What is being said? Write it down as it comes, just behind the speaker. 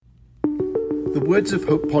The Words of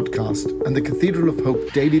Hope podcast and the Cathedral of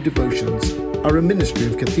Hope daily devotions are a ministry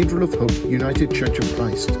of Cathedral of Hope United Church of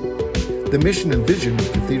Christ. The mission and vision of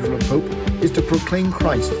Cathedral of Hope is to proclaim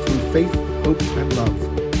Christ through faith, hope and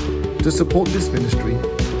love. To support this ministry,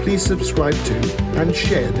 please subscribe to and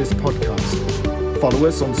share this podcast. Follow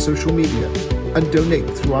us on social media and donate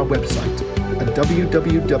through our website at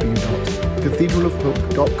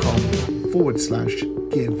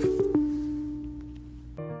www.cathedralofhope.com/give.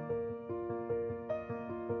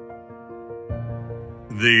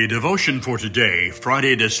 The devotion for today,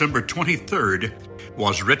 Friday, December 23rd,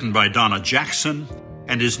 was written by Donna Jackson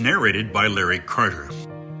and is narrated by Larry Carter.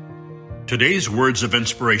 Today's words of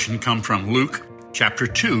inspiration come from Luke chapter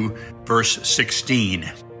 2, verse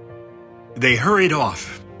 16. They hurried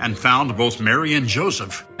off and found both Mary and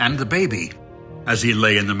Joseph and the baby as he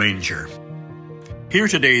lay in the manger. Hear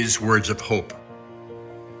today's words of hope.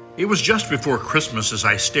 It was just before Christmas as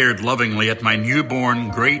I stared lovingly at my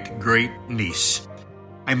newborn great-great-niece.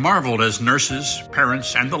 I marveled as nurses,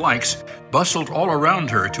 parents, and the likes bustled all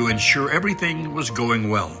around her to ensure everything was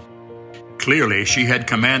going well. Clearly, she had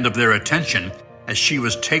command of their attention as she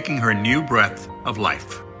was taking her new breath of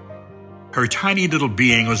life. Her tiny little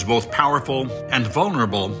being was both powerful and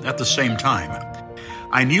vulnerable at the same time.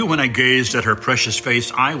 I knew when I gazed at her precious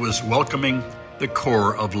face, I was welcoming the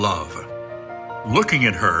core of love. Looking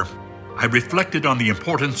at her, I reflected on the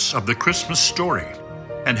importance of the Christmas story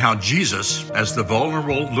and how Jesus, as the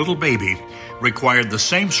vulnerable little baby, required the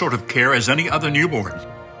same sort of care as any other newborn.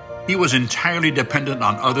 He was entirely dependent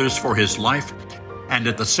on others for his life and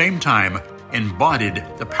at the same time embodied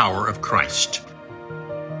the power of Christ.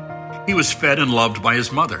 He was fed and loved by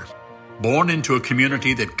his mother, born into a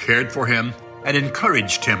community that cared for him and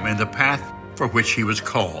encouraged him in the path for which he was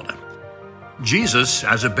called. Jesus,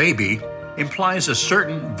 as a baby, implies a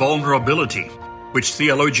certain vulnerability, which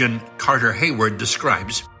theologian Carter Hayward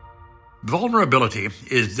describes. Vulnerability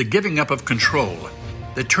is the giving up of control,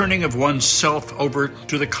 the turning of one's self over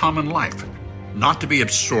to the common life, not to be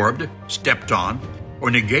absorbed, stepped on,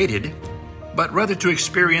 or negated, but rather to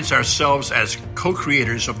experience ourselves as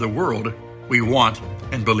co-creators of the world we want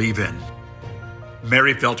and believe in.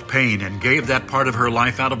 Mary felt pain and gave that part of her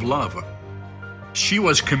life out of love. She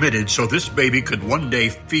was committed so this baby could one day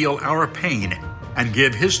feel our pain and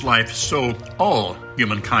give his life so all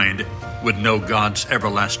humankind would know God's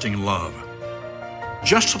everlasting love.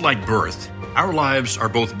 Just like birth, our lives are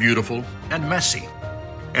both beautiful and messy.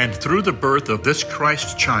 And through the birth of this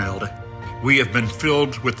Christ child, we have been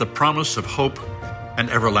filled with the promise of hope and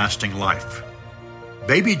everlasting life.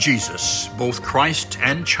 Baby Jesus, both Christ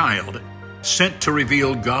and child, sent to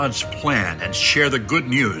reveal God's plan and share the good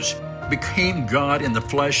news, became God in the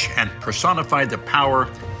flesh and personified the power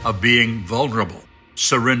of being vulnerable,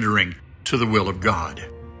 surrendering to the will of God.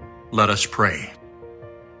 Let us pray.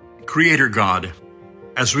 Creator God,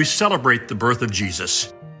 as we celebrate the birth of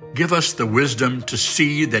Jesus, give us the wisdom to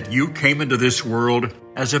see that you came into this world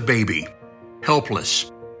as a baby,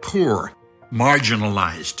 helpless, poor,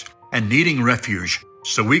 marginalized, and needing refuge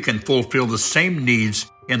so we can fulfill the same needs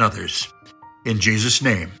in others. In Jesus'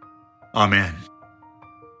 name, amen.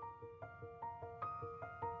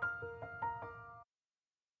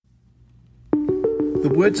 The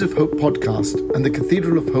Words of Hope podcast and the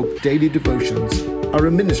Cathedral of Hope daily devotions are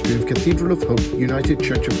a ministry of Cathedral of Hope United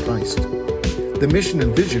Church of Christ. The mission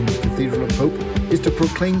and vision of Cathedral of Hope is to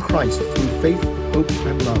proclaim Christ through faith, hope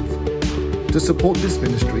and love. To support this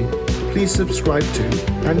ministry, please subscribe to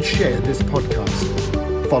and share this podcast.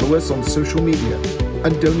 Follow us on social media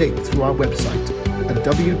and donate through our website at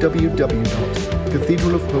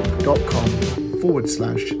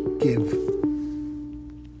www.cathedralofhope.com/give.